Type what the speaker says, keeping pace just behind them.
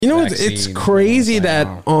You know, it's crazy that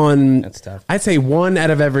I'd say 1 out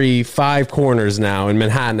of every 5 corners now in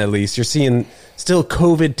Manhattan, at least, you're seeing still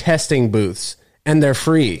COVID testing booths, and they're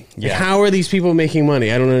free. Yeah. Like, how are these people making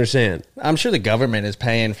money? I don't understand. I'm sure the government is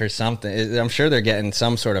paying for something. I'm sure they're getting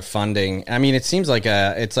some sort of funding. I mean, it seems like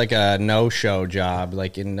it's like a no-show job,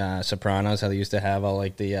 like in Sopranos, how they used to have all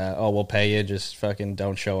like the, we'll pay you, just fucking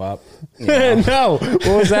don't show up. You know? No. What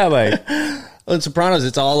was that like? Well, in Sopranos,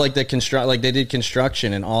 it's all like like they did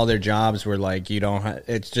construction, and all their jobs were like,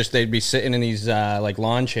 it's just they'd be sitting in these like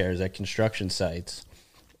lawn chairs at construction sites,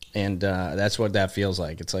 and that's what that feels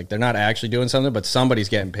like. It's like they're not actually doing something, but somebody's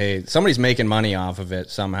getting paid, somebody's making money off of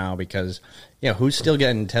it somehow, because who's still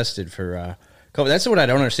getting tested for COVID? That's what I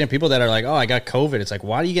don't understand. People that are like, oh, I got COVID. It's like,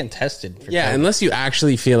 why are you getting tested for COVID? Unless you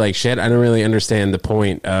actually feel like shit, I don't really understand the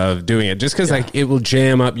point of doing it. Just because like it will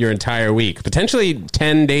jam up your entire week. Potentially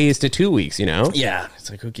 10 days to 2 weeks, you know? Yeah. It's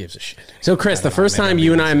like, who gives a shit? So, Chris, the first time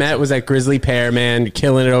you and I met was at Grizzly Pear, man,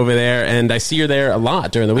 killing it over there. And I see you're there a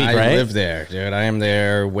lot during the week, right? I live there, dude. I am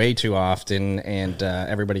there way too often. And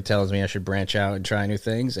everybody tells me I should branch out and try new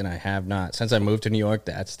things. And I have not. Since I moved to New York,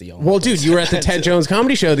 that's the only place. Dude, you were at the Ted Jones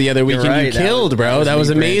Comedy Show the other week, and you killed, bro. That was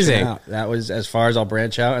amazing. That was as far as I'll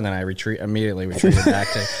branch out, and then I immediately retreated back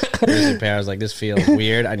to Grizzly Pear. I was like, this feels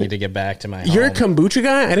weird. I need to get back to my home. You're a kombucha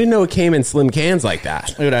guy? I didn't know it came in slim cans like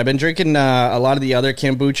that. Dude, I've been drinking a lot of the other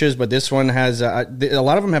kombuchas, but this one has a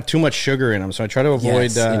lot of them have too much sugar in them, so I try to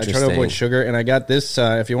avoid sugar. And I got this.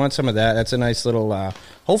 If you want some of that, that's a nice little.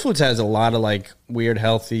 Whole Foods has a lot of like weird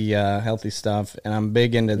healthy stuff, and I'm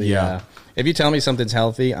big into the. If you tell me something's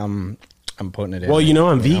healthy, I'm putting it in. Well,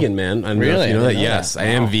 I'm vegan, man. Really? You know that? Yes, I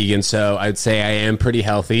am vegan, so I'd say I am pretty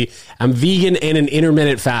healthy. I'm vegan and an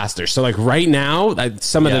intermittent faster. So, like right now,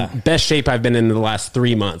 some of the best shape I've been in the last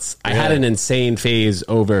 3 months. Really? I had an insane phase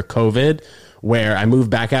over COVID where I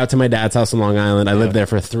moved back out to my dad's house in Long Island. I lived there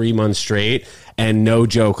for 3 months straight, and no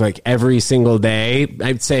joke, like every single day,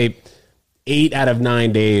 I'd say 8 out of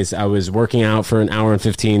 9 days, I was working out for an hour and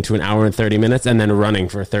 15 to an hour and 30 minutes and then running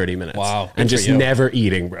for 30 minutes. Wow. And just never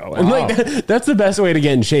eating, bro. Wow. And like, that's the best way to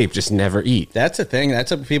get in shape. Just never eat. That's the thing.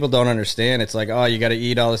 That's what people don't understand. It's like, oh, you got to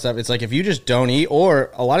eat all this stuff. It's like, if you just don't eat,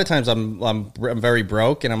 or a lot of times I'm very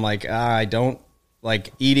broke and I'm like, I don't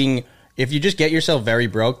like eating. If you just get yourself very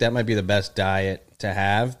broke, that might be the best diet to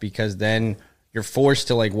have, because then you're forced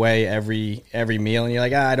to like weigh every meal, and you're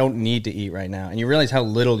like, I don't need to eat right now, and you realize how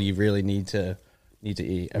little you really need to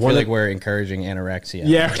eat. I feel like we're encouraging anorexia.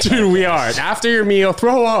 Yeah, dude, we are. After your meal,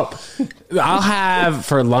 throw up.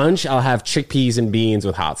 For lunch, I'll have chickpeas and beans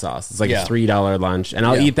with hot sauce. It's like a $3 lunch, and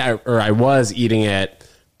I'll eat that, or I was eating it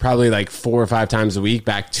probably like 4 or 5 times a week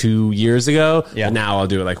back 2 years ago. Yeah. But now I'll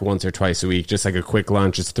do it like once or twice a week, just like a quick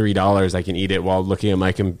lunch. It's $3. I can eat it while looking at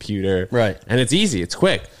my computer. Right. And it's easy. It's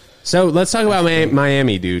quick. So let's talk about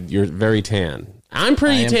Miami, dude. You're very tan. I'm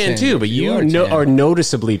pretty tan too, but you are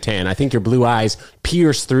noticeably tan. I think your blue eyes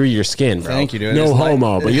pierce through your skin, bro. Thank you, dude. No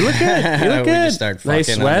homo, but you look good. You look good. Start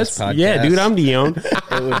nice sweats. Yeah, dude, I'm Dion.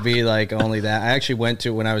 It would be like only that. I actually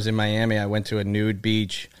when I was in Miami, I went to a nude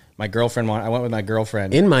beach. I went with my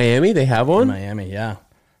girlfriend. In Miami, they have one? In Miami, yeah.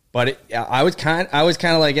 But I was kind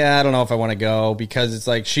of like, I don't know if I want to go, because it's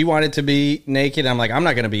like she wanted to be naked. I'm like, I'm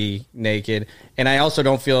not going to be naked. And I also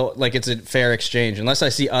don't feel like it's a fair exchange unless I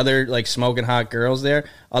see other like smoking hot girls there.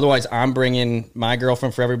 Otherwise, I'm bringing my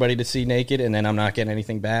girlfriend for everybody to see naked, and then I'm not getting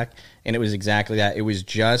anything back. And it was exactly that. It was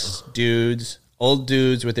just dudes, old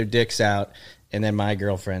dudes with their dicks out, and then my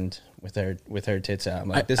girlfriend with her tits out. I'm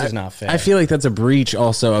like, this is not fair. I feel like that's a breach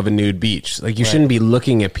also of a nude beach. Like, you shouldn't be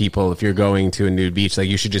looking at people if you're going to a nude beach. Like,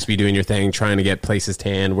 you should just be doing your thing, trying to get places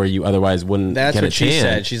tan where you otherwise wouldn't get a tan. That's what she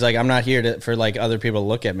said. She's like, I'm not here for like other people to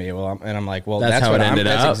look at me. And I'm like, well, that's how it ended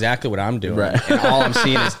up. That's exactly what I'm doing. Right. And all I'm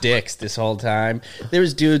seeing is dicks this whole time. There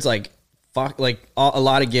was dudes like, a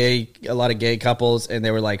lot of gay couples, and they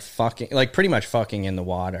were like fucking, like pretty much fucking in the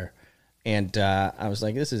water. And I was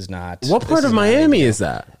like, this is not. What part of Miami is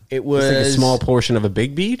that? It was like a small portion of a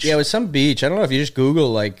big beach? Yeah, it was some beach. I don't know if you just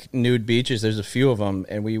Google like nude beaches. There's a few of them,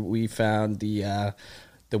 and we found the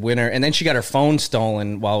winner. And then she got her phone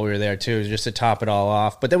stolen while we were there too, just to top it all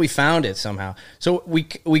off. But then we found it somehow. So we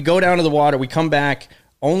go down to the water. We come back.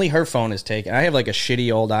 Only her phone is taken. I have like a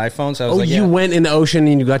shitty old iPhone, so I was like, you went in the ocean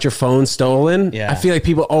and you got your phone stolen? Yeah. I feel like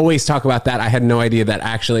people always talk about that. I had no idea that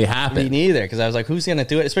actually happened. Me neither, because I was like, who's going to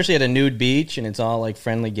do it? Especially at a nude beach, and it's all like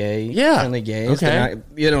friendly gays. Yeah. Friendly gays. Okay.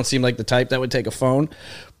 You don't seem like the type that would take a phone.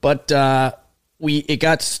 But it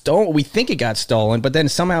got stolen. We think it got stolen, but then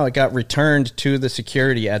somehow it got returned to the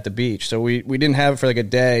security at the beach. So we didn't have it for like a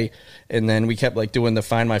day, and then we kept like doing the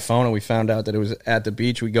Find My Phone, and we found out that it was at the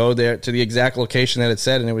beach. We go there to the exact location that it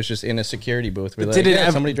said, and it was just in a security booth. We're did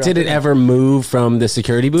it ever move from the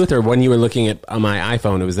security booth, or when you were looking at on my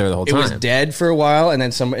iPhone, it was there the whole time? It was dead for a while, and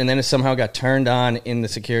then it somehow got turned on in the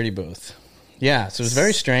security booth. Yeah, so it was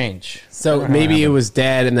very strange. So maybe it was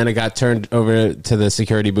dead, and then it got turned over to the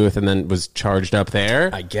security booth, and then was charged up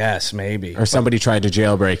there? I guess, maybe. Or somebody tried to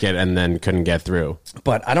jailbreak it and then couldn't get through.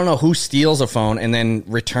 But I don't know who steals a phone and then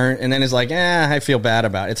is like, I feel bad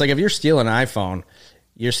about it. It's like if you're stealing an iPhone,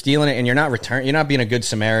 you're stealing it and you're not being a good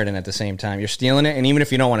Samaritan at the same time. You're stealing it, and even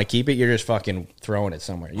if you don't want to keep it, you're just fucking throwing it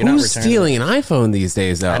somewhere. Who's stealing an iPhone these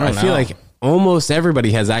days, though? I feel like almost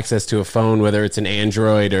everybody has access to a phone, whether it's an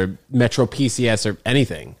Android or Metro PCS or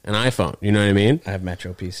anything, an iPhone. You know what I mean? I have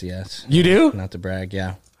Metro PCS. You do? Not to brag,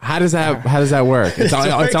 yeah. How does that work? It's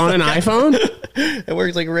on an iPhone? It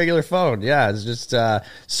works like a regular phone. Yeah, it's just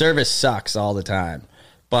service sucks all the time.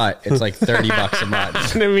 But it's like $30 a month. I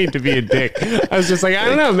didn't mean to be a dick. I was just like, I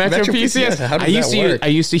don't know, Metro PCS. How does that work? I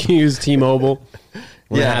used to use T-Mobile.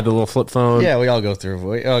 We had the little flip phone. Yeah, we all go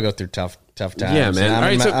through tough times. Yeah,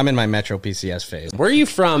 man. I'm in my Metro PCS phase. Where are you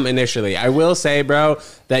from initially? I will say, bro,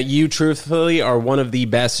 that you truthfully are one of the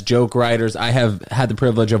best joke writers I have had the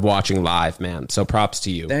privilege of watching live, man. So props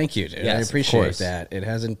to you. Thank you, dude. Yes, I appreciate that. It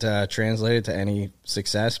hasn't translated to any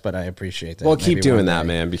success, but I appreciate that. Well, keep doing that,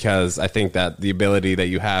 man, because I think that the ability that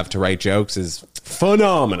you have to write jokes is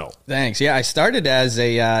phenomenal. Thanks. Yeah, I started as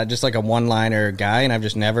a just like a one-liner guy, and I've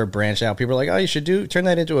just never branched out. People are like, "Oh, you should turn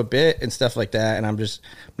that into a bit and stuff like that." And I'm just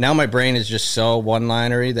now my brain is just so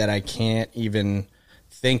one-linery that I can't even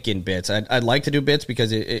think in bits. I'd like to do bits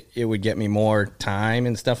because it would get me more time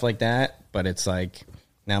and stuff like that. But it's like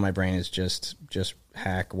now my brain is just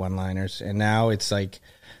hack one-liners, and now it's like.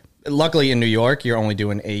 Luckily in New York, you're only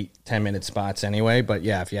doing 8-10 minute spots anyway. But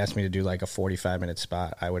yeah, if you asked me to do like a 45-minute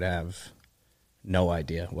spot, I would have no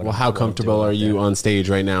idea. How comfortable are you on stage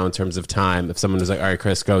right now in terms of time? If someone was like, "All right,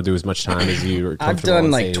 Chris, go do as much time as you are comfortable." I've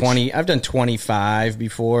done like 20. I've done 25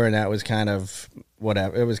 before, and that was kind of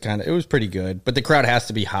whatever. It was pretty good. But the crowd has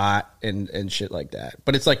to be hot and shit like that.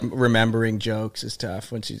 But it's like remembering jokes is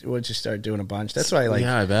tough once you start doing a bunch. That's why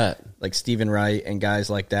I bet like Stephen Wright and guys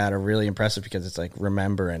like that are really impressive because it's like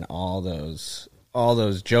remembering all those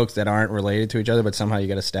jokes that aren't related to each other, but somehow you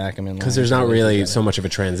got to stack them in. Because there's not really so much of a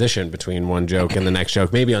transition between one joke and the next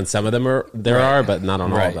joke. Maybe on some of them there are, but not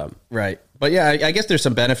on all of them. Right. But yeah, I guess there's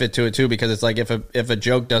some benefit to it too, because it's like if a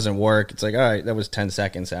joke doesn't work, it's like, all right, that was 10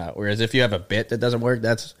 seconds out. Whereas if you have a bit that doesn't work,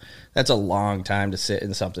 that's a long time to sit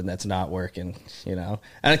in something that's not working, you know?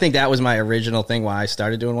 And I think that was my original thing why I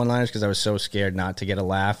started doing one-liners, because I was so scared not to get a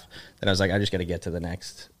laugh that I was like, I just got to get to the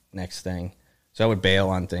next thing. So I would bail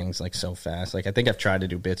on things like so fast. Like I think I've tried to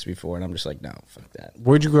do bits before, and I'm just like, no, fuck that.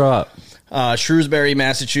 Where'd you grow up? Shrewsbury,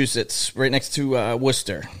 Massachusetts, right next to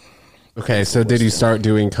Worcester. Okay, so did you start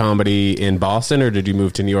doing comedy in Boston, or did you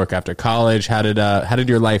move to New York after college? How did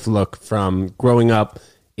your life look from growing up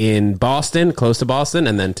in Boston, close to Boston,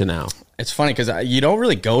 and then to now? It's funny because you don't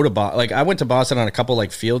really go to Boston. Like I went to Boston on a couple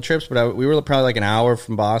like field trips, but we were probably like an hour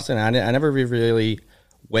from Boston. I never really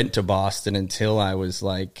went to Boston until I was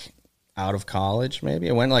like out of college. Maybe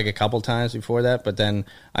I went like a couple times before that, but then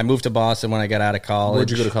I moved to Boston when I got out of college.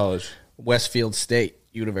 Where'd you go to college? Westfield State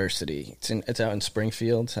University. It's out in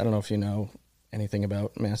Springfield. I don't know if you know anything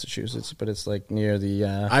about Massachusetts, but it's like near the.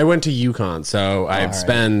 I went to UConn, so I've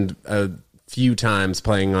spent a few times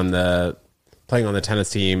playing on the tennis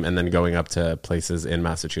team and then going up to places in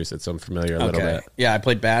Massachusetts, so I'm familiar a little bit. Yeah, I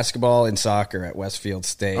played basketball and soccer at Westfield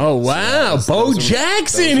State. Oh, wow. So Bo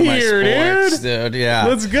Jackson here, dude. Yeah.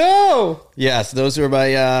 Let's go. Yeah, so those are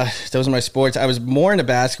my sports. I was more into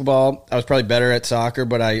basketball. I was probably better at soccer,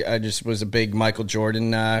 but I just was a big Michael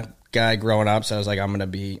Jordan guy growing up, so I was like, I'm gonna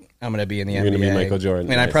be in the NBA. You're gonna be Michael Jordan.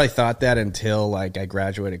 And nice. I probably thought that until like I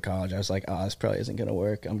graduated college. I was like, oh, this probably isn't gonna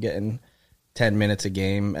work. I'm getting 10 minutes a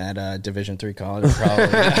game at a Division III college.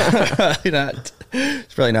 Probably not.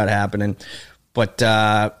 It's probably not happening. But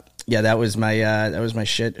yeah, that was my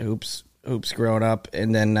shit. Hoops growing up,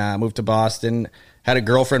 and then moved to Boston. Had a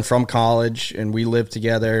girlfriend from college, and we lived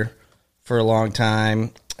together for a long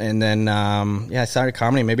time. And then I started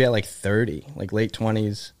comedy maybe at like 30, like late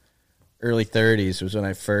 20s, early 30s was when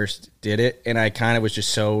I first did it, and I kind of was just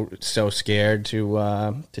so scared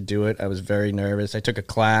to do it. I was very nervous. I took a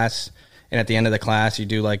class. And at the end of the class, you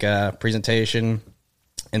do like a presentation,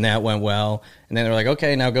 and that went well. And then they're like,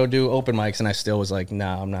 okay, now go do open mics. And I still was like, no,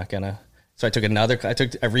 I'm not going to. So I took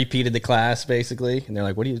I repeated the class basically. And they're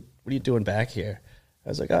like, what are you doing back here? I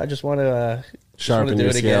was like, oh, I just want to sharpen do your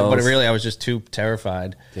it skills. again. But really, I was just too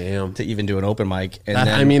terrified Damn. to even do an open mic. And That,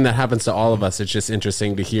 then, I mean, that happens to all of us. It's just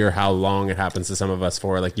interesting to hear how long it happens to some of us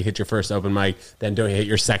for. Like, you hit your first open mic, then don't hit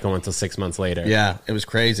your second one until 6 months later. yeah, it was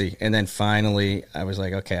crazy. And then finally, I was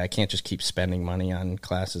like, okay, I can't just keep spending money on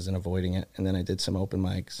classes and avoiding it. And then I did some open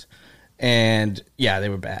mics. And yeah, they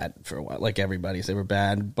were bad for a while. Like everybody's, they were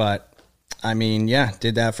bad. But I mean, yeah,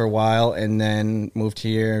 did that for a while, and then moved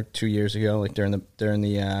here 2 years ago, like during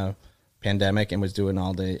the pandemic, and was doing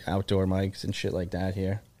all the outdoor mics and shit like that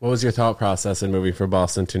here. What was your thought process in moving from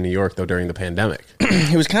Boston to New York, though, during the pandemic?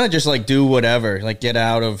 It was kind of just like do whatever, like get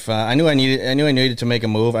out of. I knew I needed to make a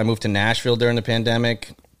move. I moved to Nashville during the pandemic.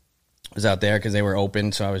 I was out there because they were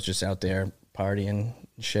open, so I was just out there partying,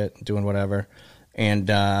 shit, doing whatever, and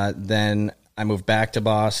then I moved back to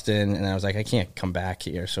Boston, and I was like, I can't come back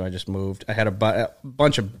here, so I just moved. I had a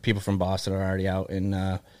bunch of people from Boston are already out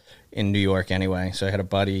in New York anyway, so I had a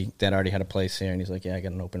buddy that already had a place here, and he's like, yeah, I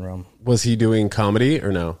got an open room. Was he doing comedy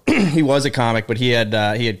or no? He was a comic, but he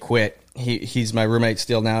had quit. He's my roommate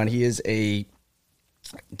still now, and he is a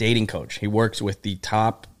dating coach. He works with the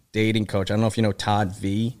top dating coach. I don't know if you know Todd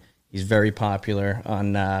V. He's very popular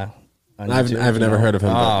on I've never heard of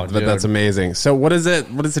him, but dude. that's amazing. So what is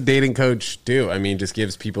it? What does a dating coach do? I mean, just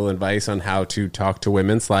gives people advice on how to talk to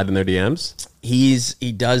women, slide in their DMs?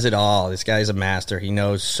 He does it all. This guy's a master. He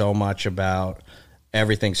knows so much about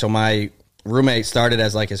everything. So my roommate started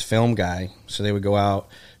as like his film guy. So they would go out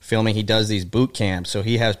filming. He does these boot camps. So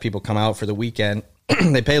he has people come out for the weekend.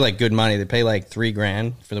 They pay like good money. They pay like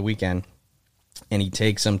 $3,000 for the weekend. And he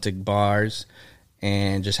takes them to bars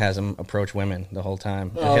and just has them approach women the whole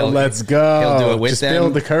time. Oh, let's go. He'll do it with just them.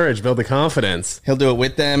 Build the courage, build the confidence. He'll do it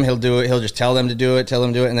with them. He'll do it. He'll just tell them to do it,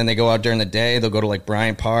 and then they go out during the day. They'll go to like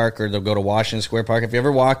Bryant Park, or they'll go to Washington Square Park. If you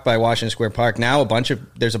ever walk by Washington Square Park, now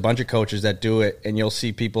there's a bunch of coaches that do it, and you'll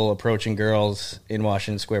see people approaching girls in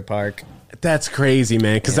Washington Square Park. That's crazy,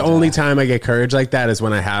 man. Because the only time I get courage like that is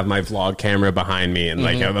when I have my vlog camera behind me and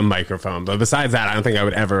like have a microphone. But besides that, I don't think I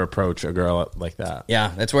would ever approach a girl like that.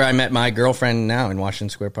 Yeah, that's where I met my girlfriend now, in Washington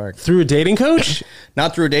Square Park. Through a dating coach?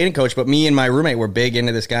 Not through a dating coach, but me and my roommate were big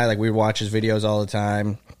into this guy. Like, we would watch his videos all the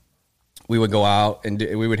time. We would go out and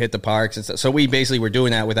we would hit the parks and stuff. So we basically were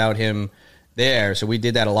doing that without him there. So we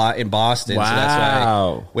did that a lot in Boston. Wow. So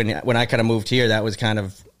that's why when I kind of moved here, that was kind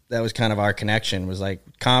of our connection, was like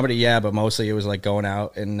comedy, yeah, but mostly it was like going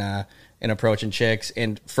out and approaching chicks.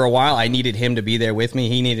 And for a while, I needed him to be there with me.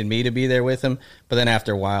 He needed me to be there with him. But then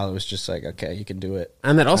after a while, it was just like, okay, you can do it.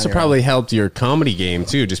 And that also probably helped your comedy game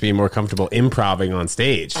too, just being more comfortable improving on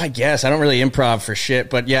stage. I guess I don't really improv for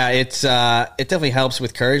shit, but yeah, it definitely helps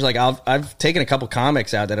with courage. Like I've taken a couple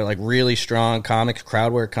comics out that are like really strong comics,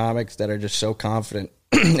 crowd work comics that are just so confident,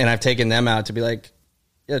 and I've taken them out to be like,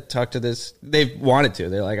 yeah, talk to this. They've wanted to.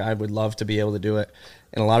 They're like, I would love to be able to do it.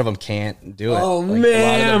 And a lot of them can't do it. Oh, like,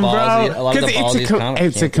 man, bro.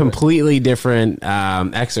 It's a completely different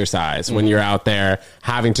exercise when you're out there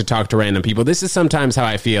having to talk to random people. This is sometimes how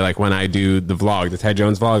I feel like when I do the vlog, the Ted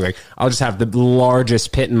Jones vlog. Like, I'll just have the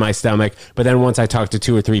largest pit in my stomach, but then once I talk to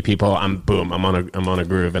 2 or 3 people, I'm on a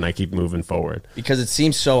groove and I keep moving forward. Because it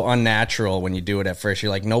seems so unnatural when you do it at first.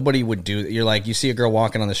 You're like, nobody would do it. You're like, you see a girl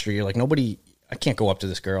walking on the street, you're like, I can't go up to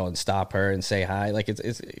this girl and stop her and say hi. Like,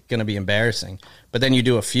 it's going to be embarrassing. But then you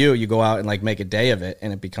do a few, you go out and like make a day of it,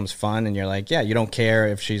 and it becomes fun. And you're like, yeah, you don't care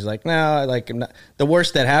if she's like, no, like, I'm not. The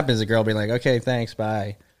worst that happens is a girl being like, okay, thanks,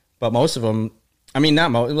 bye. But most of them, I mean,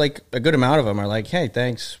 not most, like a good amount of them are like, hey,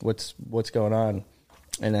 thanks. What's going on?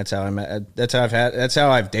 And that's how I met. That's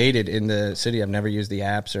how I've dated in the city. I've never used the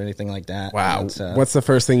apps or anything like that. Wow. What's the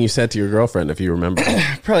first thing you said to your girlfriend, if you remember?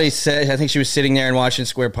 Probably said, I think she was sitting there in Washington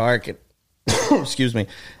Square Park. Excuse me.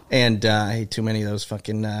 And I ate too many of those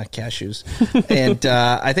fucking cashews. And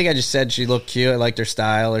I think I just said she looked cute. I liked her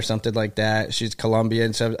style or something like that. She's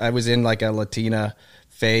Colombian. So I was in like a Latina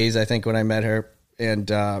phase, I think, when I met her. And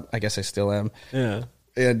I guess I still am. Yeah.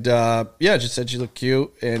 And yeah, just said she looked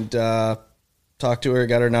cute and talked to her,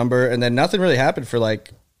 got her number. And then nothing really happened for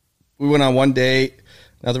like, we went on one date.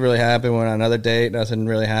 Nothing really happened. Went on another date. Nothing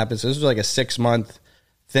really happened. So this was like a 6-month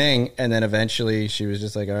thing, and then eventually she was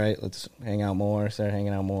just like, all right, let's hang out more. Started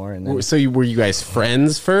hanging out more. And then, so were you guys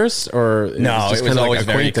friends first, or no? It was always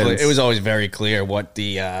very clear. It was always very clear what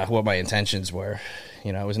my intentions were.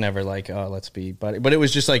 You know, it was never like, oh, let's be buddy. But it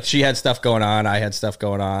was just like, she had stuff going on, I had stuff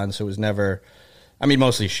going on, so it was never, I mean,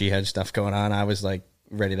 mostly she had stuff going on. I was like,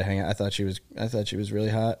 ready to hang out. I thought she was really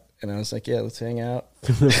hot, and I was like, yeah, let's hang out.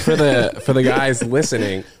 For the guys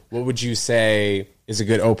listening, what would you say is a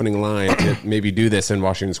good opening line to maybe do this in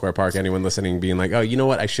Washington Square Park? Anyone listening being like, oh, you know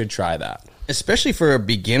what, I should try that. Especially for a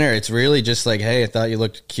beginner, it's really just like, hey, I thought you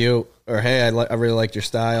looked cute, or hey, I really liked your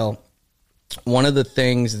style. One of the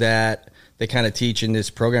things that they kind of teach in this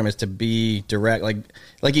program is to be direct.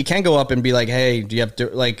 Like you can go up and be like, hey, do you have to,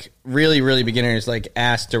 like, really beginners, like,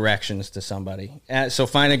 ask directions to somebody. So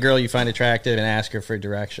find a girl you find attractive and ask her for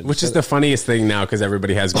directions. Which is the funniest thing now, because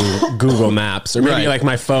everybody has Google Maps, or maybe Right. like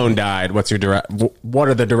my phone died. What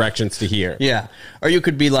are the directions to here? Yeah. Or you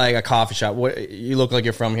could be like a coffee shop. You look like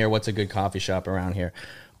you're from here. What's a good coffee shop around here?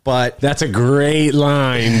 But That's a great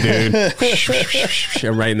line, dude.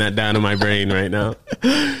 I'm writing that down in my brain right now.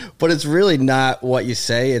 But it's really not what you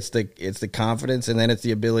say. It's the confidence, and then it's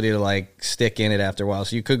the ability to, like, stick in it after a while.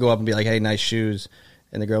 So you could go up and be like, hey, nice shoes.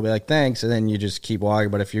 And the girl will be like, thanks. And then you just keep walking.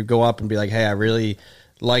 But if you go up and be like, hey, I really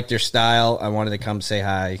liked your style. I wanted to come say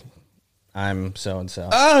hi. I'm so-and-so.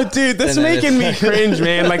 Oh, dude, that's making me cringe,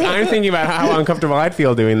 man. Like, I'm thinking about how uncomfortable I'd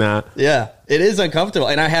feel doing that. Yeah, it is uncomfortable.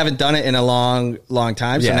 And I haven't done it in a long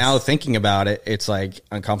time. So Yes. now thinking about it, it's, like,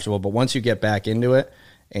 uncomfortable. But once you get back into it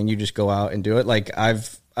and you just go out and do it, like,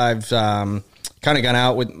 I've kind of gone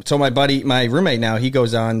out with, so my roommate now, he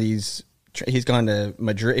goes on these, he's gone to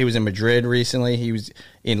Madrid. He was in Madrid recently. He was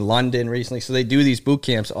in London recently. So they do these boot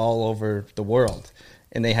camps all over the world.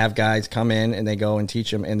 And they have guys come in and they go and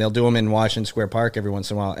teach them, and they'll do them in Washington Square Park every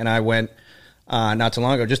once in a while. And I went not too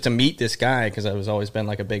long ago just to meet this guy, because I was always been,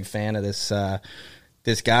 like, a big fan of this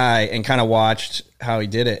guy, and kind of watched how he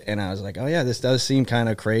did it. And I was like, oh yeah, this does seem kind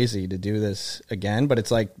of crazy to do this again. But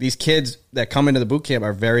it's like these kids that come into the boot camp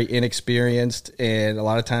are very inexperienced, and a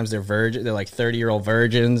lot of times they're like 30-year-old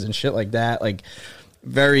virgins and shit like that, like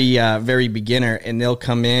very beginner. And they'll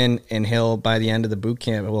come in, and by the end of the boot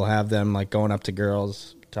camp, we'll have them, like, going up to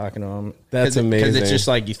girls, talking to them. That's amazing. Because it's just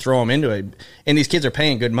like you throw them into it, and these kids are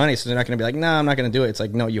paying good money, so they're not going to be like, no, I'm not going to do it. It's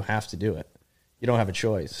like, no, you have to do it. You don't have a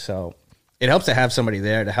choice. So it helps to have somebody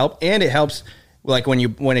there to help, and it helps, like, when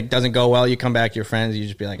it doesn't go well, you come back to your friends, you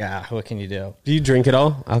just be like, what can you do? Do you drink at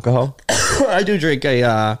all? Alcohol? I do drink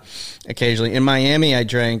occasionally. In Miami, I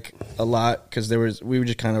drank a lot because I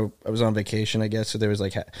was on vacation, I guess. So there was,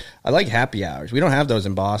 like, I like happy hours. We don't have those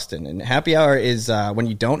in Boston. And happy hour is when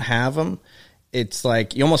you don't have them, it's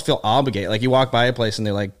like you almost feel obligated. Like, you walk by a place and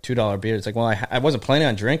they're like $2 beer. It's like, well, I wasn't planning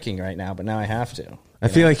on drinking right now, but now I have to. I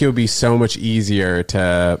feel like it would be so much easier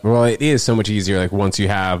it is so much easier, like, once you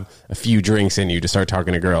have a few drinks in you, to start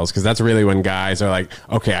talking to girls, because that's really when guys are like,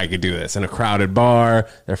 okay, I could do this. In a crowded bar,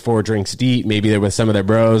 they're 4 drinks deep, maybe they're with some of their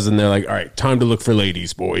bros, and they're like, all right, time to look for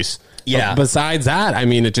ladies, boys. Yeah. But besides that, I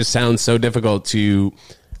mean, it just sounds so difficult to,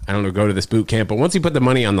 I don't know, go to this boot camp. But once you put the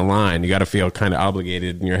money on the line, you got to feel kind of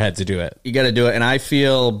obligated in your head to do it. You got to do it. And I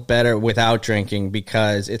feel better without drinking,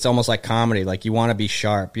 because it's almost like comedy. Like, you want to be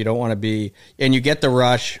sharp. You don't want to be, and you get the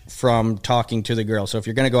rush from talking to the girl. So if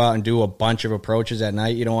you're going to go out and do a bunch of approaches at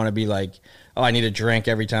night, you don't want to be like, oh, I need a drink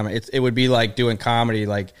every time. It would be like doing comedy.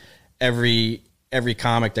 Like, every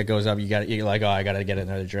comic that goes up, you're like, oh, I got to get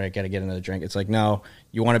another drink. It's like, no,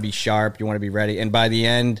 you want to be sharp. You want to be ready. And by the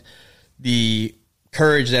end, the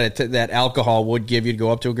courage that alcohol would give you to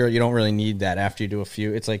go up to a girl, you don't really need that after you do a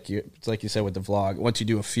few. It's like you said with the vlog. Once you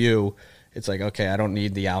do a few, it's like, okay, I don't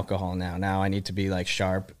need the alcohol now. Now I need to be, like,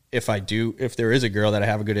 sharp. If there is a girl that I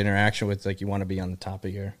have a good interaction with, like, you want to be on the top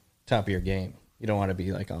of your game. You don't want to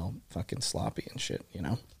be, like, all fucking sloppy and shit, you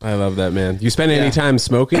know? I love that, man. You spend any time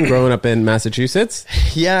smoking growing up in Massachusetts?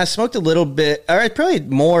 Yeah, I smoked a little bit. All right, probably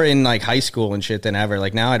more in, like, high school and shit than ever.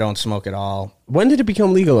 Like, now I don't smoke at all. When did it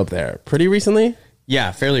become legal up there? Pretty recently?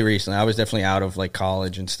 Yeah, fairly recently. I was definitely out of, like,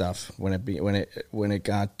 college and stuff when it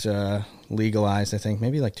got legalized. I think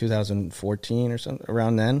maybe like 2014 or something,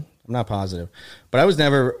 around then. I'm not positive, but I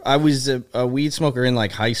was a weed smoker in,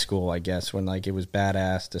 like, high school, I guess, when, like, it was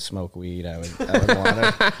badass to smoke weed. I would want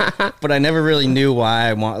to, but I never really knew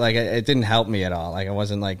why it didn't help me at all. Like, I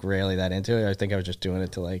wasn't, like, really that into it. I think I was just doing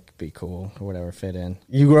it to, like, be cool or whatever, fit in.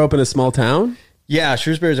 You grew up in a small town? Yeah,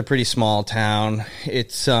 Shrewsbury is a pretty small town.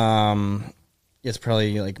 It's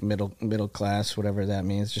probably, like, middle class, whatever that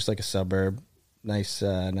means. Just like a suburb, nice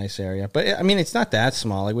area. But I mean, it's not that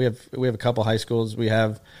small. Like, we have a couple high schools. We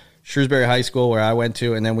have Shrewsbury High School, where I went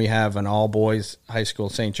to, and then we have an all boys high school,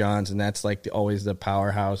 St. John's, and that's, like, always the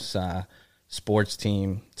powerhouse sports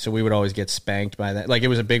team. So we would always get spanked by that. Like, it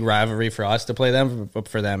was a big rivalry for us to play them, but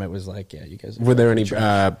for them it was like, yeah, you guys. Were there any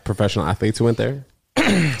professional athletes who went there?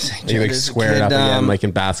 You, like, squared up again, like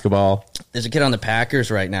in basketball? There's a kid on the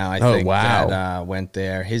Packers right now, I think, that went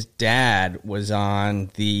there. His dad was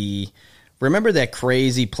on the remember that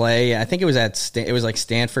crazy play? I think it was it was like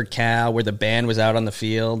Stanford Cal where the band was out on the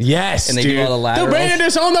field. Yes, and they dude. do all the laterals. The band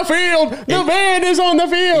is on the field. The band is on the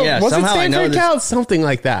field. Yeah, was it somehow Stanford Cal? Something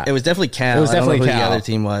like that. It was definitely Cal. It was definitely I don't know Cal. who the other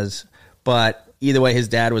team was, but either way, his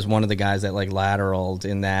dad was one of the guys that like lateraled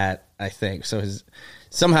in that. I think so.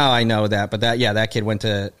 Somehow I know that, but that kid went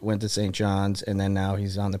to St. John's, and then now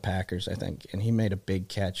he's on the Packers, I think, and he made a big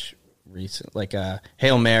catch recent, like a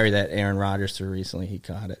Hail Mary that Aaron Rodgers threw recently. He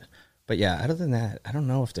caught it. But yeah, other than that, I don't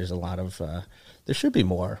know if there's a lot of. There should be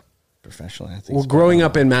more professional athletes. Well, growing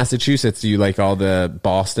up in Massachusetts, do you like all the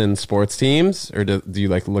Boston sports teams, or do you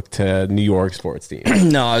like look to New York sports teams?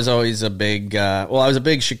 No, I was always a big. I was a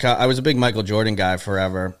big Chicago. I was a big Michael Jordan guy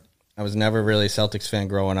forever. I was never really a Celtics fan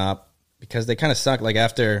growing up because they kind of sucked. Like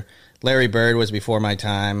after Larry Bird was before my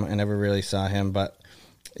time, I never really saw him. But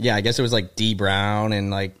yeah, I guess it was like D Brown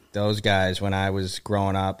and like those guys when I was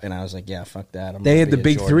growing up, and I was like, yeah, fuck that. They had the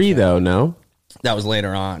big three, though, no? That was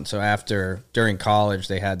later on. So during college,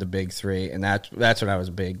 they had the big three, and that's when I was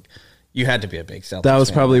big. You had to be a big Celtics That was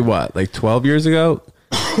fan. probably what, like 12 years ago?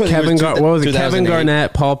 Kevin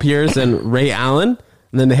Garnett, Paul Pierce, and Ray Allen?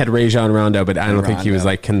 And then they had Rajon Rondo, but I don't think he was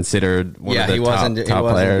like considered one of the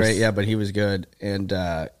top players. Great, yeah, but he was good. And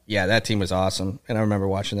yeah, that team was awesome. And I remember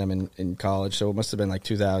watching them in college. So it must have been like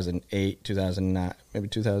 2008, 2009, maybe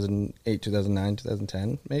 2008, 2009,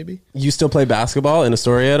 2010, maybe. You still play basketball in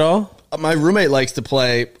Astoria at all? My roommate likes to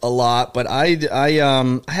play a lot, but I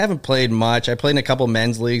haven't played much. I played in a couple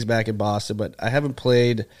men's leagues back in Boston, but I haven't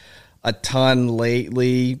played a ton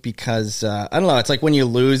lately because I don't know. It's like when you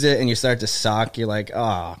lose it and you start to suck, you're like,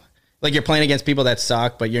 oh, like you're playing against people that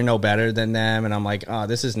suck, but you're no better than them. And I'm like, oh,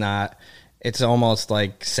 this is not. It's almost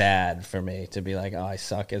like sad for me to be like, oh, I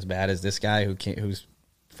suck as bad as this guy who's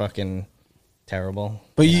fucking terrible.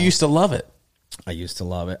 But you used to love it. I used to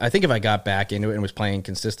love it. I think if I got back into it and was playing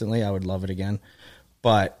consistently, I would love it again.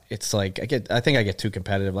 But it's like I think I get too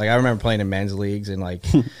competitive. Like I remember playing in men's leagues and like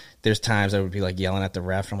there's times I would be like yelling at the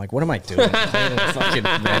ref. And I'm like, what am I doing? I'm playing in a fucking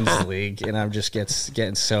men's league, and I'm just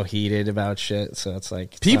getting so heated about shit. So it's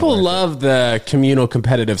like people love the communal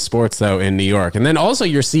competitive sports though in New York, and then also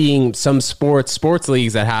you're seeing some sports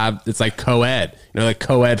leagues that have it's like co-ed, like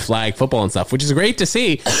co-ed flag football and stuff, which is great to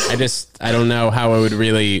see. I don't know how it would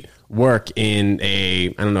really work in a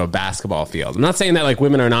basketball field. I'm not saying that like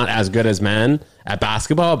women are not as good as men at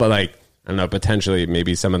basketball, but like I don't know, potentially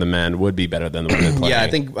maybe some of the men would be better than the women playing. Yeah,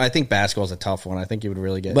 I think basketball is a tough one. I think you would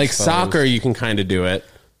really get like exposed. Soccer. You can kind of do it.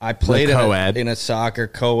 I played co-ed. in a soccer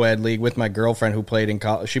co-ed league with my girlfriend who played in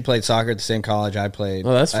college. She played soccer at the same college I played.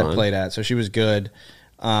 Oh, that's fun. I played at, so she was good.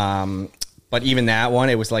 But even that one,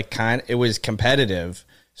 it was like it was competitive.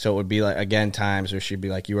 So it would be like again times where she'd be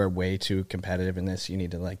like, "You are way too competitive in this. You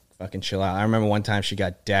need to like fucking chill out." I remember one time she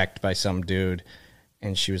got decked by some dude.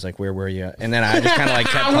 And she was like, "Where were you?" And then I just kind of like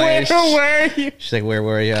kept playing. Where were you? She's like, "Where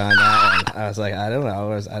were you on that one?" I was like, "I don't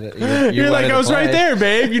know." You're like, "I was right there,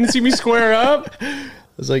 babe. You didn't see me square up." I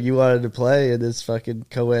was like, "You wanted to play in this fucking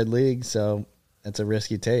co-ed league, so that's a risk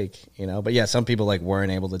you take, But yeah, some people like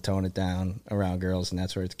weren't able to tone it down around girls, and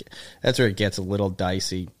that's where it gets a little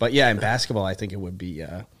dicey. But yeah, in basketball, I think it would be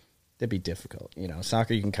it'd be difficult.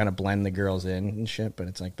 Soccer you can kind of blend the girls in and shit, but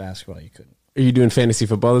it's like basketball you couldn't. Are you doing fantasy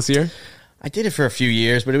football this year? I did it for a few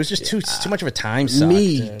years, but it was just too much of a time suck.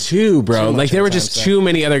 Me too, bro. Like there were just too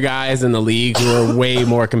many other guys in the league who were way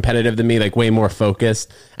more competitive than me, like way more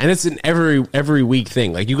focused. And it's an every week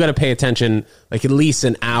thing. Like you got to pay attention, like at least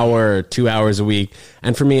an hour, 2 hours a week.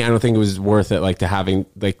 And for me, I don't think it was worth it, like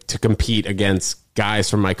to compete against guys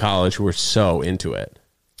from my college who were so into it.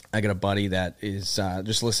 I got a buddy that is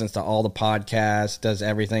just listens to all the podcasts, does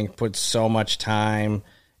everything, puts so much time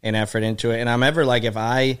and effort into it. And I'm ever like, if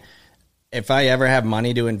I ever have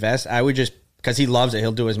money to invest, I would just, because he loves it,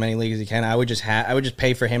 he'll do as many leagues as he can. I would just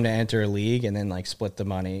pay for him to enter a league and then like split the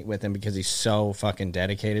money with him because he's so fucking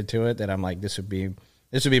dedicated to it that I'm like, this would be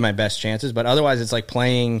my best chances. But otherwise, it's like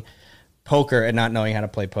playing poker and not knowing how to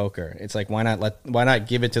play poker. It's like why not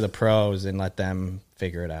give it to the pros and let them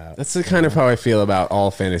figure it out. That's the kind of how I feel about all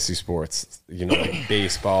fantasy sports. Like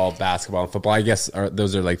baseball, basketball, and football. I guess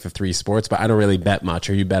those are like the three sports, but I don't really bet much.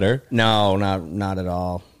 Are you better? No, not at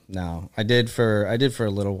all. No, I did for a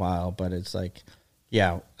little while, but it's like,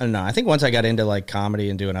 yeah, I don't know. I think once I got into like comedy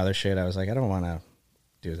and doing other shit, I was like, I don't want to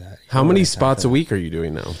do that. How many spots a week are you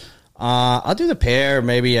doing now? I'll do the pair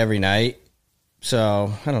maybe every night.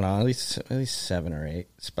 So I don't know, at least 7 or 8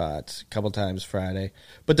 spots, a couple times Friday.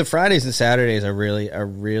 But the Fridays and Saturdays are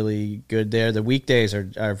really good there. The weekdays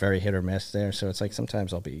are very hit or miss there. So it's like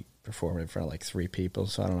sometimes I'll be performing in front of like 3 people,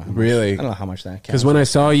 so I don't know how much, Really? I don't know how much that counts. Because when I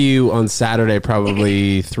saw you on Saturday,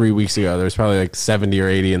 probably 3 weeks ago, there was probably like 70 or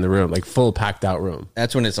 80 in the room, like full packed out room.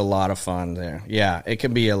 That's when it's a lot of fun there. Yeah, it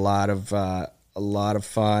can be a lot of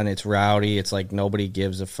fun. It's rowdy. It's like nobody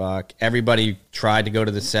gives a fuck. Everybody tried to go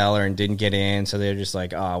to the cellar and didn't get in, so they're just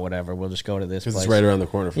like, oh, whatever, we'll just go to this place. It's right around the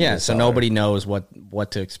corner from yeah, the so cellar. nobody knows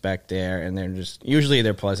what to expect there, and they're just usually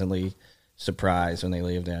they're pleasantly surprised when they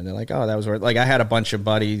leave there. And they're like, oh, that was worth. Like I had a bunch of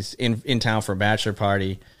buddies in town for a bachelor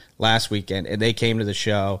party last weekend, and they came to the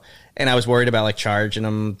show, and I was worried about like charging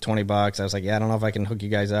them $20. I was like, yeah, I don't know if I can hook you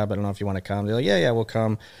guys up. I don't know if you want to come. They're like, yeah, we'll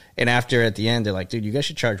come. And after at the end, they're like, dude, you guys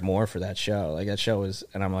should charge more for that show. Like that show is,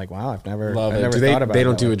 and I'm like, wow, I've never Love it. thought about it. They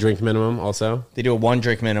don't do way. a drink minimum also? They do a 1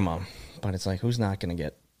 drink minimum, but it's like, who's not going to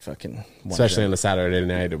get fucking one Especially drink? on a Saturday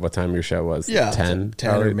night at what time your show was? Yeah, 10?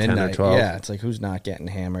 10 or midnight. 10 or 12? Yeah, it's like who's not getting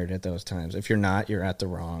hammered at those times? If you're not, you're at the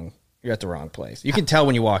wrong place. You can tell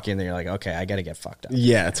when you walk in there, you're like, okay, I got to get fucked up.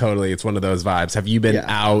 Yeah, totally. It's one of those vibes. Have you been Yeah.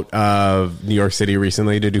 out of New York City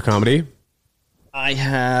recently to do comedy? I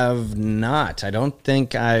have not. I don't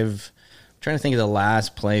think I'm trying to think of the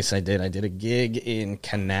last place I did. I did a gig in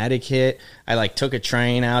Connecticut. I like took a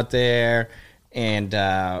train out there and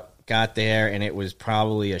got there, and it was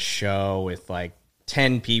probably a show with like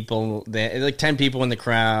 10 people there, like 10 people in the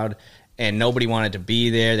crowd, and nobody wanted to be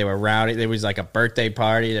there. They were rowdy. There was like a birthday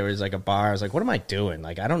party. There was like a bar. I was like, what am I doing?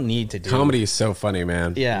 Like, I don't need to do Comedy is so funny,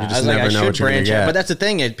 man. Yeah, You I just was like, never I know should what you're going to branch out. get. But that's the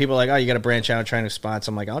thing is, people are like, oh, you got to branch out and try new spots.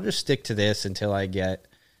 I'm like, I'll just stick to this until I get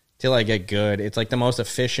good. It's like the most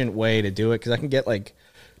efficient way to do it because I can get like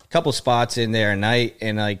a couple spots in there a night,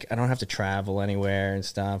 and like I don't have to travel anywhere and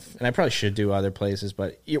stuff. And I probably should do other places,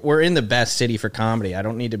 but we're in the best city for comedy. I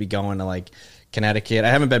don't need to be going to like Connecticut. I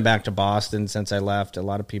haven't been back to Boston since I left. A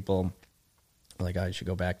lot of people are like, oh, you should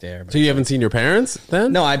go back there. But So you haven't seen your parents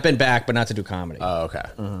then? no, I've been back, but not to do comedy. Oh, okay.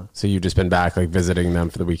 So you've just been back, like visiting them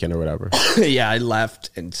for the weekend or whatever. Yeah, I left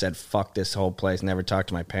and said, fuck this whole place. Never talked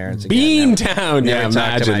to my parents again. Beantown, yeah, never talked to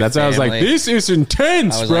imagine. my That's why I was like, family. this is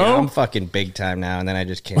intense, I was bro. like, I'm fucking big time now, and then I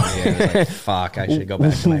just came here. And I was like, fuck, I should go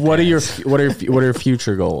back to my what are parents. your what are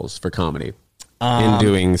future goals for comedy in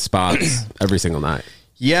doing spots every single night?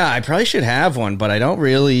 Yeah, I probably should have one, but I don't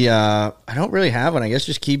really have one. I guess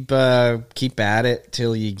just keep at it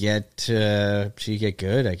till you get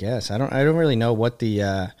good. I guess I don't really know what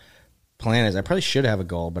the plan is. I probably should have a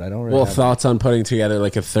goal, but I don't really. Well, have thoughts on putting together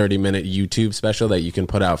like a 30-minute YouTube special that you can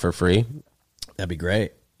put out for free? That'd be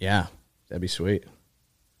great. Yeah, that'd be sweet.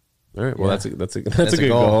 All right. Well, Yeah. that's a good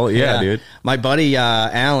goal. Yeah, dude. My buddy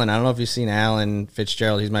Alan, I don't know if you've seen Alan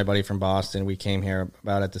Fitzgerald. He's my buddy from Boston. We came here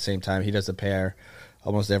about at the same time. He does the Pair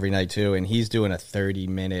almost every night too, and he's doing a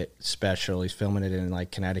 30-minute special. He's filming it in like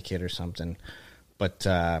Connecticut or something. But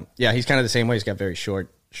yeah, he's kind of the same way. He's got very short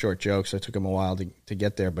jokes. So it took him a while to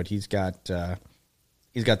get there, but he's got the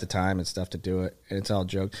time and stuff to do it, and it's all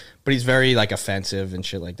jokes. But he's very like offensive and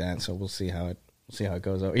shit like that. So we'll see how it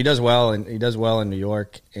goes. He does well, and he does well in New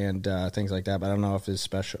York and things like that. But I don't know if his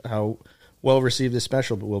special how well received his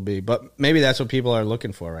special will be. But maybe that's what people are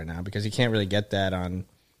looking for right now because you can't really get that on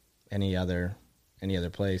any other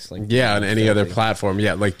place. Like Yeah, on any other platform.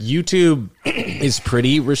 Yeah, like YouTube is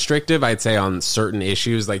pretty restrictive, I'd say, on certain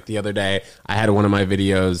issues. Like the other day, I had one of my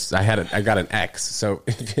videos. I got an X. So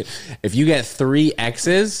if you get 3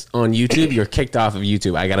 X's on YouTube, you're kicked off of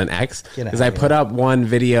YouTube. I got an X Get because outta I put up one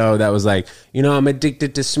video that was like, I'm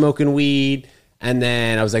addicted to smoking weed. And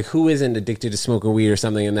then I was like, who isn't addicted to smoking weed or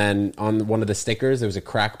something? And then on one of the stickers, there was a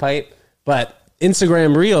crack pipe. But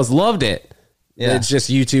Instagram Reels loved it. Yeah. It's just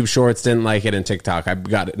YouTube Shorts didn't like it, and TikTok. I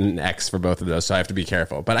got an X for both of those, so I have to be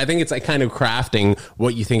careful. But I think it's like kind of crafting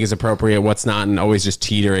what you think is appropriate, what's not, and always just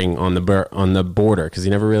teetering on the border because you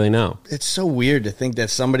never really know. It's so weird to think that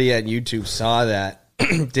somebody at YouTube saw that,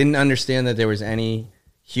 didn't understand that there was any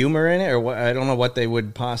humor in it, or what. I don't know what they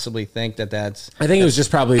would possibly think that's. I think it was just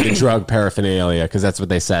probably the drug paraphernalia because that's what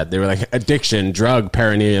they said. They were like addiction, drug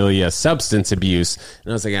paraphernalia, substance abuse,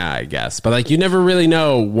 and I was like, I guess. But like, you never really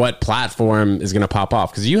know what platform is going to pop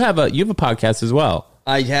off because you have a podcast as well.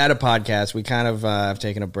 I had a podcast. We kind of have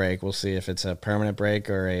taken a break. We'll see if it's a permanent break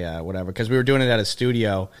or a whatever because we were doing it at a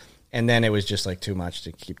studio. And then it was just like too much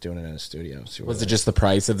to keep doing it in a studio. So Was it just the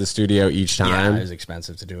price of the studio each time? Yeah, it was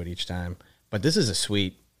expensive to do it each time. But this is a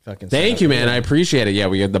sweet fucking Thank setup. you, man. I appreciate it. Yeah,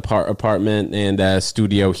 we had the apartment and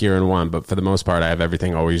studio here in one, but for the most part, I have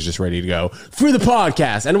everything always just ready to go for the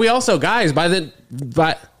podcast. And we also, guys, one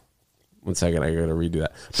second, I gotta redo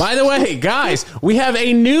that. By the way, guys, we have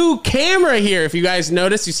a new camera here. If you guys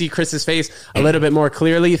notice, you see Chris's face a little bit more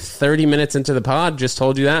clearly. 30 minutes into the pod, just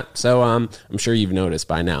told you that. So I'm sure you've noticed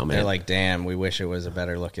by now, man. They're like, damn, we wish it was a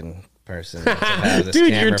better looking person. To have this Dude,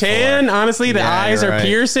 camera you're tan. for. Honestly, the eyes are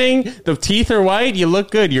piercing. The teeth are white. You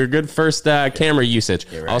look good. You're good first camera usage.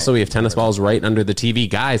 Right. Also, we have tennis balls right under the TV.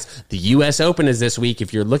 Guys, the U.S. Open is this week.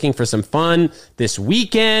 If you're looking for some fun this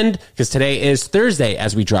weekend, because today is Thursday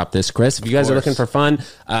as we drop this, Chris. If you guys are looking for fun,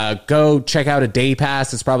 go check out a day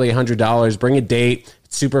pass. It's probably $100. Bring a date.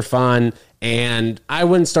 It's super fun. And I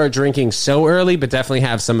wouldn't start drinking so early, but definitely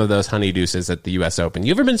have some of those honey deuces at the U.S. Open. You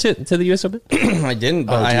ever been to the U.S. Open? I didn't,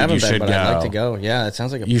 but I haven't been, but I'd like to go. Yeah, it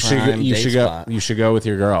sounds like you should go. You should go with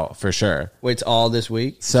your girl for sure. Wait, it's all this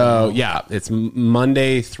week? So, yeah, it's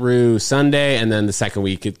Monday through Sunday, and then the second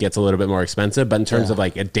week it gets a little bit more expensive. But in terms of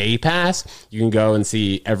like a day pass, you can go and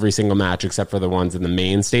see every single match except for the ones in the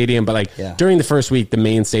main stadium. But like during the first week, the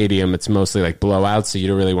main stadium, it's mostly like blowouts, so you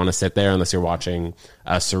don't really want to sit there unless you're watching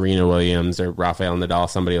Serena Williams or Rafael Nadal,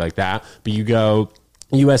 somebody like that. But you go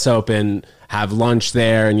U.S. Open, have lunch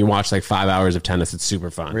there, and you watch like 5 hours of tennis. It's super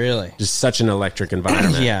fun. Really? Just such an electric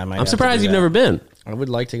environment. Yeah, I'm surprised you've never been. I would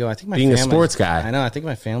like to go. I think being a sports guy. I know. I think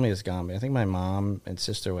my family has gone. I think my mom and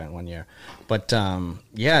sister went one year. But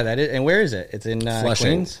yeah, that is. And where is it? It's in Flushing.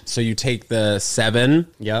 Queens. So you take the 7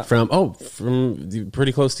 from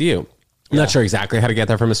pretty close to you. I'm not sure exactly how to get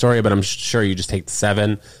there from Astoria, but I'm sure you just take the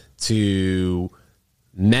 7 to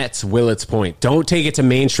Metz Willets Point. Don't take it to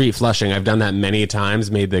Main Street Flushing. I've done that many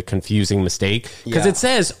times, made the confusing mistake. Because it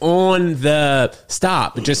says on the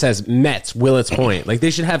stop, it just says Metz Willets Point. Like,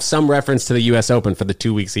 they should have some reference to the U.S. Open for the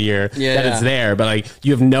 2 weeks a year that it's there. But, like,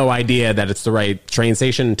 you have no idea that it's the right train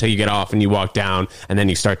station until you get off and you walk down, and then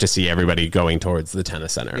you start to see everybody going towards the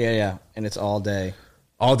tennis center. Yeah. And it's all day.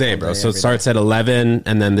 All day, bro. So it starts at 11,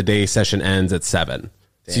 and then the day session ends at 7.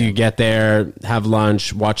 Damn. So you get there, have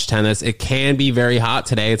lunch, watch tennis. It can be very hot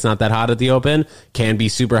today. It's not that hot at the Open. Can be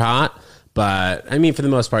super hot. But, I mean, for the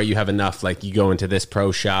most part, you have enough. Like, you go into this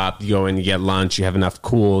pro shop, you go in, you get lunch, you have enough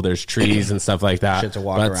cool. There's trees and stuff like that. Shit to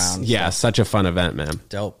walk around. Yeah, such a fun event, man.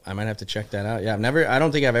 Dope. I might have to check that out. Yeah, I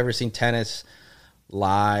don't think I've ever seen tennis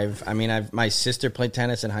live. I mean, my sister played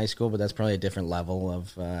tennis in high school, but that's probably a different level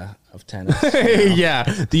of tennis. Yeah,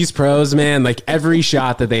 these pros, man, like every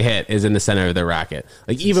shot that they hit is in the center of their racket.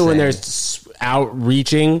 Like it's even insane. When they're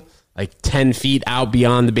outreaching, like 10 feet out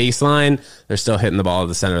beyond the baseline, they're still hitting the ball at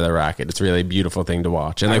the center of their racket. It's really a beautiful thing to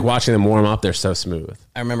watch. And like watching them warm up, they're so smooth.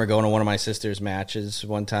 I remember going to one of my sister's matches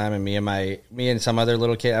one time, and me and some other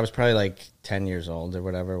little kid, I was probably like 10 years old or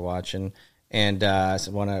whatever, watching. And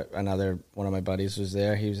one of my buddies was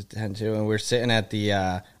there. He was 10 too, and we're sitting at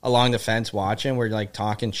the along the fence watching. We're like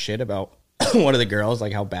talking shit about one of the girls,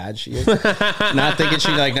 like how bad she is. Not thinking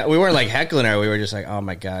she we weren't like heckling her. We were just like, oh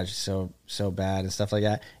my god, she's so bad and stuff like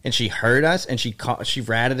that. And she heard us, and she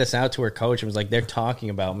ratted us out to her coach and was like, they're talking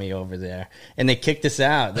about me over there, and they kicked us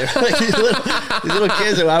out. They're like these little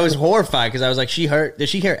kids. And I was horrified because I was like, did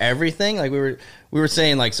she hear everything? Like we were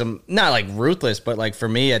saying like some, not like ruthless, but like for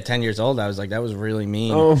me at 10 years old, I was like, that was really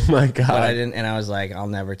mean. Oh my god! But I didn't, and I was like, I'll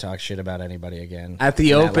never talk shit about anybody again. At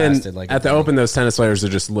the Open, Open, those tennis players will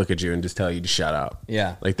just look at you and just tell you to shut up.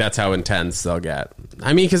 Yeah, like that's how intense they'll get.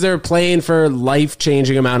 I mean, because they're playing for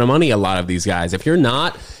life-changing amount of money. A lot of these guys, if you're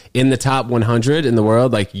not in the top 100 in the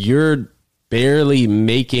world, like you're barely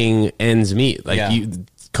making ends meet. Like you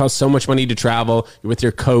cost so much money to travel. You're with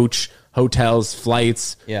your coach. Hotels,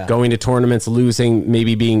 flights, going to tournaments, losing,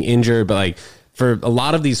 maybe being injured. But like for a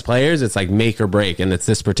lot of these players, it's like make or break. And it's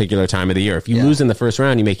this particular time of the year. If you lose in the first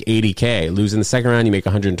round, you make $80K. Lose in the second round, you make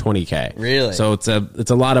 $120K. Really? So it's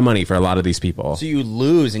a lot of money for a lot of these people. So you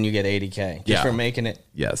lose and you get $80K just for making it.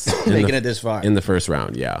 Yes. Making it this far. In the first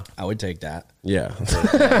round, yeah. I would take that. Yeah.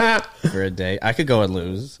 For a day. I could go and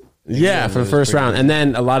lose. Yeah, for the first round. And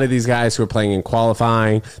then a lot of these guys who are playing in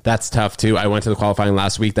qualifying, that's tough too. I went to the qualifying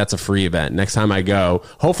last week. That's a free event. Next time I go,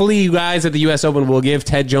 hopefully you guys at the U.S. Open will give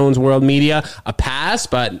Ted Jones World Media a pass,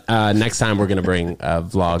 but next time we're going to bring a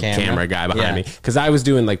vlog camera guy behind me. Because I was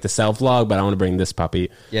doing like the self-vlog, but I want to bring this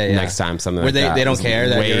puppy next time. Something like that. They don't care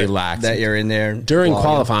that you're in there? During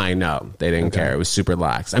qualifying, no. They didn't care. It was super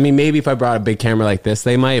lax. I mean, maybe if I brought a big camera like this,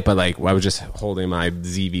 they might, but like I was just holding my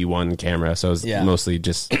ZV-1 camera, so it was mostly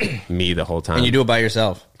just me the whole time. And you do it by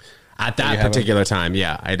yourself? At that particular time,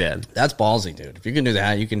 yeah, I did. That's ballsy, dude. If you can do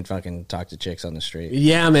that, you can fucking talk to chicks on the street.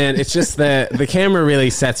 Yeah, man. It's just the camera really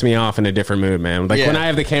sets me off in a different mood, man. Like when I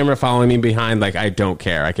have the camera following me behind, like I don't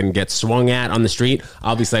care. I can get swung at on the street.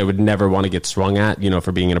 Obviously, I would never want to get swung at,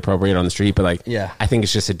 for being inappropriate on the street. But like, I think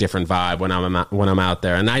it's just a different vibe when I'm out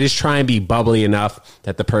there, and I just try and be bubbly enough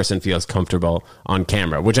that the person feels comfortable on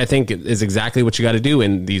camera, which I think is exactly what you got to do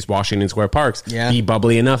in these Washington Square parks. Yeah. Be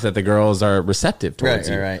bubbly enough that the girls are receptive towards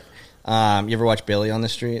you. Right. You ever watch Billy on the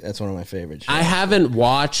Street? That's one of my favorite shows. I haven't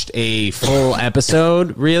watched a full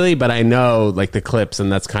episode really, but I know like the clips,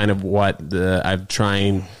 and that's kind of what I've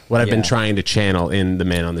been trying to channel in the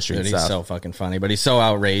Man on the Street. Dude, stuff. He's so fucking funny, but he's so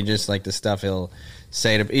outrageous. Like the stuff he'll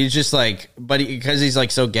say to, he's just like, because he's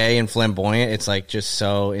like so gay and flamboyant, it's like just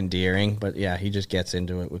so endearing. But yeah, he just gets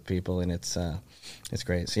into it with people, and it's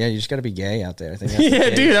great. So yeah, you just got to be gay out there. I think. Yeah,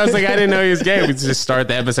 dude. I was like, I didn't know he was gay. We just start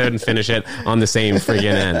the episode and finish it on the same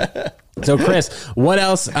friggin' end. So, Chris, what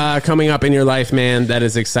else coming up in your life, man, that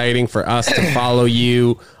is exciting for us to follow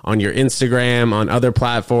you on your Instagram, on other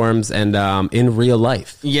platforms, and in real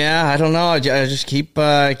life? Yeah, I don't know. I just keep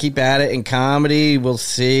at it in comedy. We'll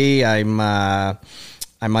see. I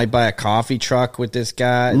might buy a coffee truck with this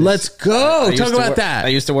guy. Let's go. Talk about that. I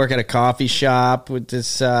used to work at a coffee shop with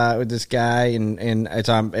this guy, and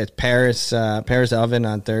it's Paris Oven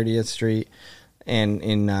on 30th Street, and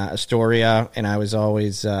in Astoria. And I was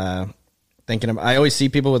always I always see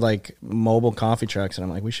people with like mobile coffee trucks, and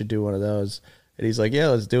I'm like, we should do one of those. And he's like, yeah,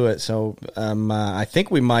 let's do it. So I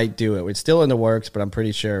think we might do it. It's still in the works, but I'm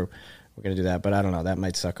pretty sure we're going to do that. But I don't know. That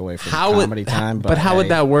might suck away from comedy time. But how would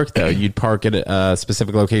that work, though? You'd park at a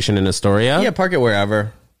specific location in Astoria? Yeah, park it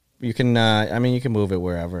wherever. You can, you can move it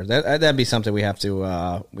wherever. That'd be something we have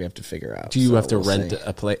to figure out. Do you have to rent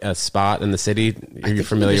a spot in the city? Are you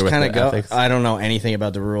familiar with the ethics? I don't know anything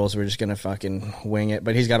about the rules. We're just gonna fucking wing it.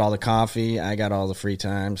 But he's got all the coffee. I got all the free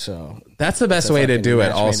time. So that's the best way to do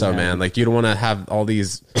it. Also, man, like you don't want to have all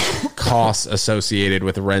these costs associated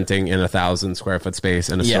with renting in 1,000 square foot space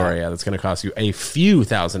in Astoria. That's going to cost you a few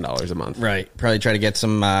 $1,000s a month. Right. Probably try to get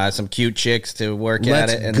some cute chicks to work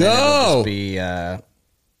at it, and go. Then it'll just be.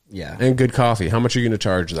 Yeah. And good coffee. How much are you going to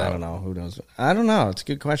charge, though? I don't know. Who knows? I don't know. It's a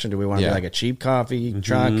good question. Do we want to be like a cheap coffee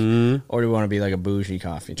truck, or do we want to be like a bougie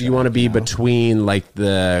coffee truck? Do you want to be between like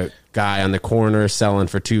the guy on the corner selling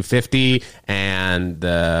for $2.50 and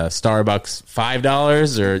the Starbucks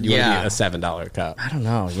 $5, or you want to be a $7 cup? I don't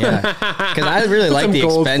know. Yeah, because I really like the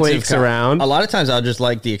expensive around. A lot of times I'll just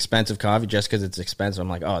like the expensive coffee just because it's expensive. I'm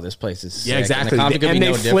like, oh, this place is sick. Yeah, exactly. And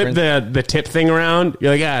they flip the tip thing around.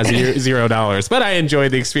 You're like, $0. But I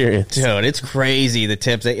enjoyed the experience. Dude, it's crazy, the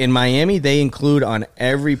tips. In Miami, they include on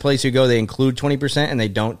every place you go, they include 20%, and they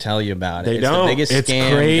don't tell you about it. It's the biggest scam.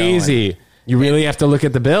 It's crazy. Going. You really have to look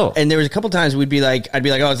at the bill. And there was a couple times I'd be like,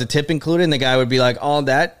 oh, is the tip included? And the guy would be like, oh,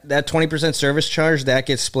 that 20% service charge, that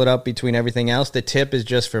gets split up between everything else. The tip is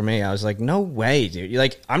just for me. I was like, no way, dude. You're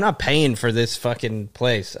like, I'm not paying for this fucking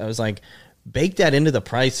place. I was like, bake that into the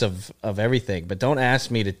price of everything, but don't ask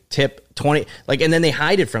me to tip 20. Like, and then they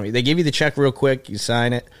hide it from you. They give you the check real quick. You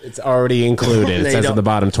sign it. It's already included. It says at the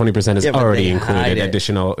bottom, 20% is already included.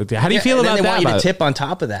 Additional. How do you feel about that? They want you to tip on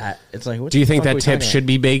top of that. It's like, do you think that tip should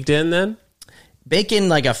be baked in then? Bake in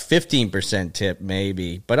like a 15% tip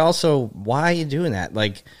maybe, but also why are you doing that?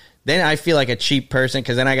 Like, then I feel like a cheap person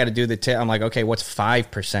because then I got to do the tip. I'm like, okay, what's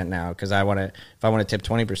 5% now? Because if I want to tip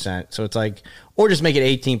 20%, so it's like, or just make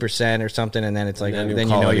it 18% or something, and then it's like, then you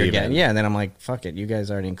know you're getting, and then I'm like, fuck it, you guys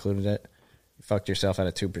already included it. You fucked yourself out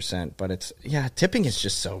of 2%, but it's tipping is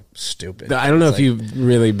just so stupid. I don't know if you've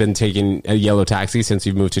really been taking a yellow taxi since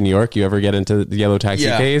you've moved to New York. You ever get into the yellow taxi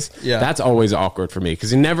phase? Yeah, that's always awkward for me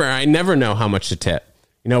because I never know how much to tip.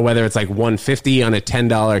 You know, whether it's like $150 on a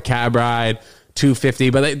 $10 cab ride,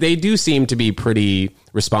 $250, but they do seem to be pretty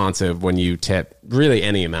responsive when you tip really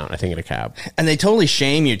any amount, I think, in a cab. And they totally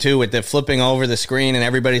shame you too with the flipping over the screen and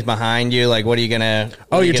everybody's behind you. Like, what are you gonna?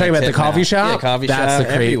 You're talking about the coffee shop? Yeah, coffee shop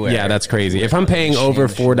everywhere. Yeah, that's crazy. If I'm paying over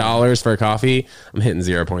 $4 for a coffee, I'm hitting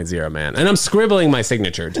 0.0, man, and I'm scribbling my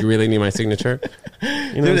signature. Do you really need my signature?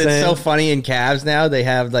 You know Dude, it's so funny in cabs now. They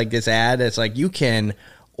have like this ad that's like, you can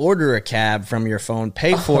order a cab from your phone,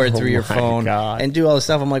 pay for it through your phone, and do all this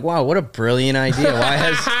stuff. I'm like, wow, what a brilliant idea.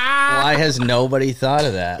 Why has nobody thought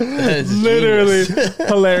of that? Literally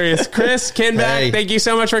hilarious. Chris Kinback, thank you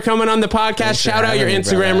so much for coming on the podcast. Shout out your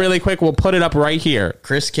Instagram really quick. We'll put it up right here.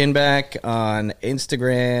 Chris Kinback on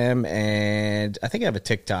Instagram, and I think I have a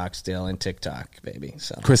TikTok still in TikTok, baby.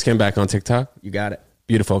 So Chris Kinback on TikTok. You got it.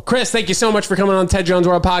 Beautiful. Chris, thank you so much for coming on Ted Jones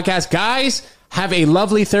World Podcast. Guys, have a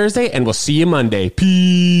lovely Thursday, and we'll see you Monday.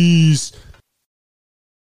 Peace.